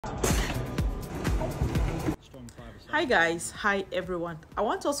Hi guys, hi everyone. I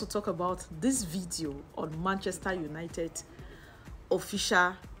want us to talk about this video on Manchester United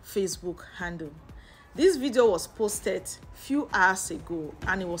official Facebook handle. This video was posted few hours ago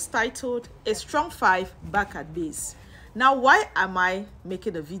and it was titled "A Strong Five Back at Base." Now, why am I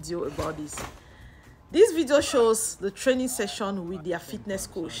making a video about this? This video shows the training session with their fitness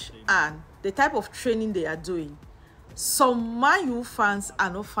coach and the type of training they are doing. Some Man U fans are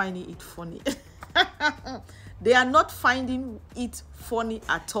not finding it funny. They are not finding it funny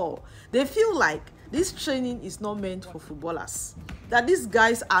at all. They feel like this training is not meant for footballers, that these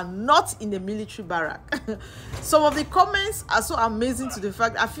guys are not in the military barrack. Some of the comments are so amazing to the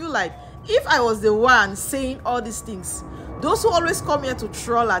fact I feel like if I was the one saying all these things, those who always come here to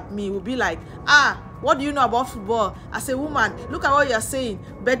troll at me will be like, what do you know about football? As a woman, look at what you're saying.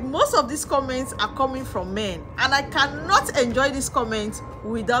 But most of these comments are coming from men, and I cannot enjoy these comments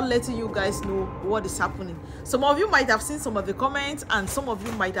without letting you guys know what is happening. Some of you might have seen some of the comments and some of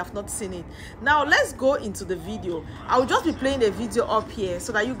you might have not seen it. Now let's go into the video. I'll just be playing the video up here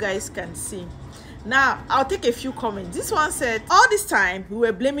so that you guys can see. Now I'll take a few comments. This one said, all this time we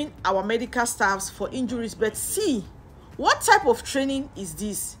were blaming our medical staffs for injuries, but see, what type of training is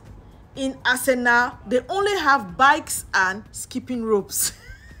this? In Arsenal, they only have bikes and skipping ropes.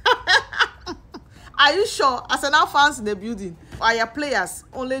 Are you sure? Arsenal fans in the building, are your players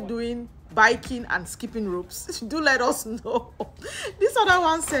only doing biking and skipping ropes? Do let us know. This other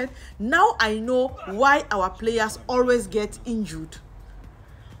one said, now I know why our players always get injured.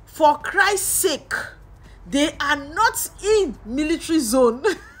 For Christ's sake, they are not in military zone.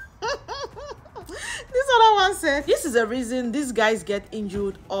 This other one said, this is the reason these guys get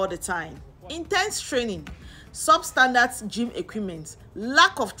injured all the time. Intense training, substandard gym equipment,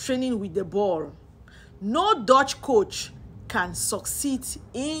 lack of training with the ball. No Dutch coach can succeed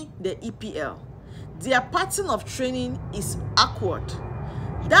in the EPL. Their pattern of training is awkward.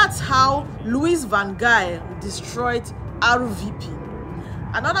 That's how Louis van Gaal destroyed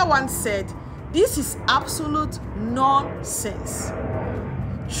RVP. Another one said, this is absolute nonsense.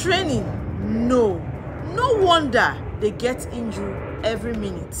 Training, no wonder they get injured every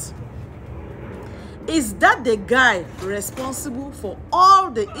minute. Is that the guy responsible for all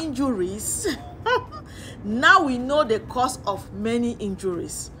the injuries? Now we know the cause of many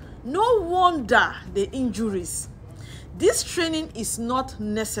injuries. No wonder the injuries. This training is not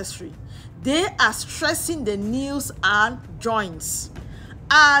necessary. They are stressing the knees and joints.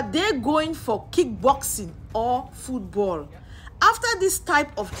 Are they going for kickboxing or football? After this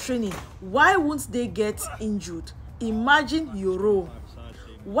type of training, why won't they get injured? Imagine Euro.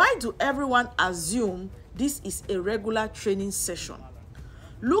 Why do everyone assume this is a regular training session?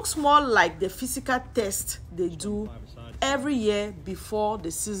 Looks more like the physical test they do every year before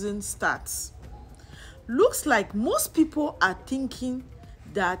the season starts. Looks like most people are thinking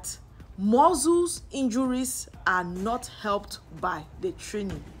that muscles injuries are not helped by the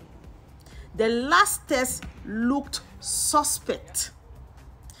training. The last test looked suspect.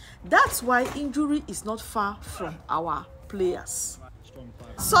 That's why injury is not far from our players.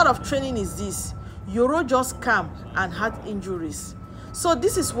 Sort of training is this? Euro just came and had injuries. So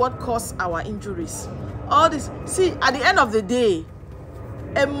this is what caused our injuries. All this, see, at the end of the day,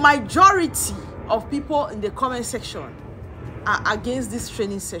 a majority of people in the comment section are against this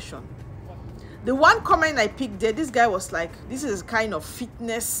training session. The one comment I picked there, this guy was like, this is kind of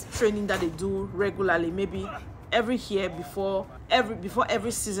fitness training that they do regularly, maybe every year before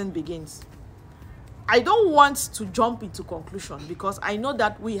every season begins. I don't want to jump into conclusion because I know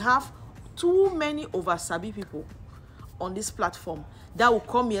that we have too many over-sabi people on this platform that will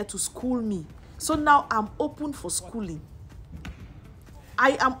come here to school me. So now I'm open for schooling.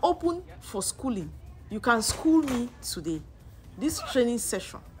 I am open for schooling. You can school me today. This training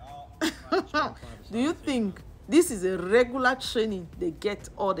session. Do you think this is a regular training they get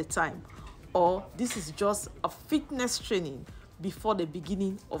all the time, or this is just a fitness training before the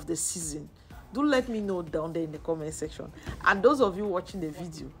beginning of the season? Do let me know down there in the comment section. And those of you watching the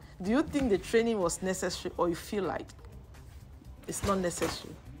video, do you think the training was necessary, or you feel like it's not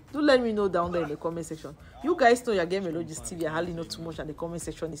necessary? Do let me know down there in the comment section. You guys know your Game Melodies TV. I hardly know too much, and the comment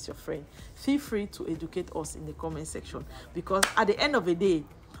section is your friend. Feel free to educate us in the comment section, because at the end of the day,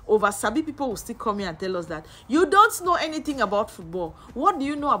 over-sabi people will still come here and tell us that you don't know anything about football. What do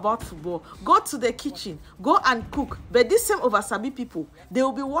you know about football? Go to the kitchen, go and cook. But these same over-sabi people, they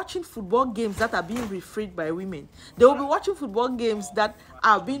will be watching football games that are being refereed by women. They will be watching football games that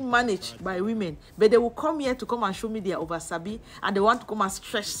are being managed by women. But they will come here to come and show me their over-sabi, and they want to come and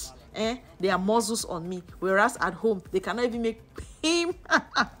stress their muscles on me. Whereas at home, they cannot even make him.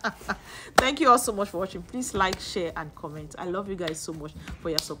 Thank you all so much for watching. Please like, share, and comment. I love you guys so much for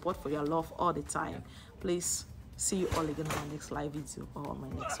your support, for your love all the time. Please see you all again on my next live video or on my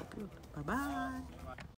next upload. Bye bye.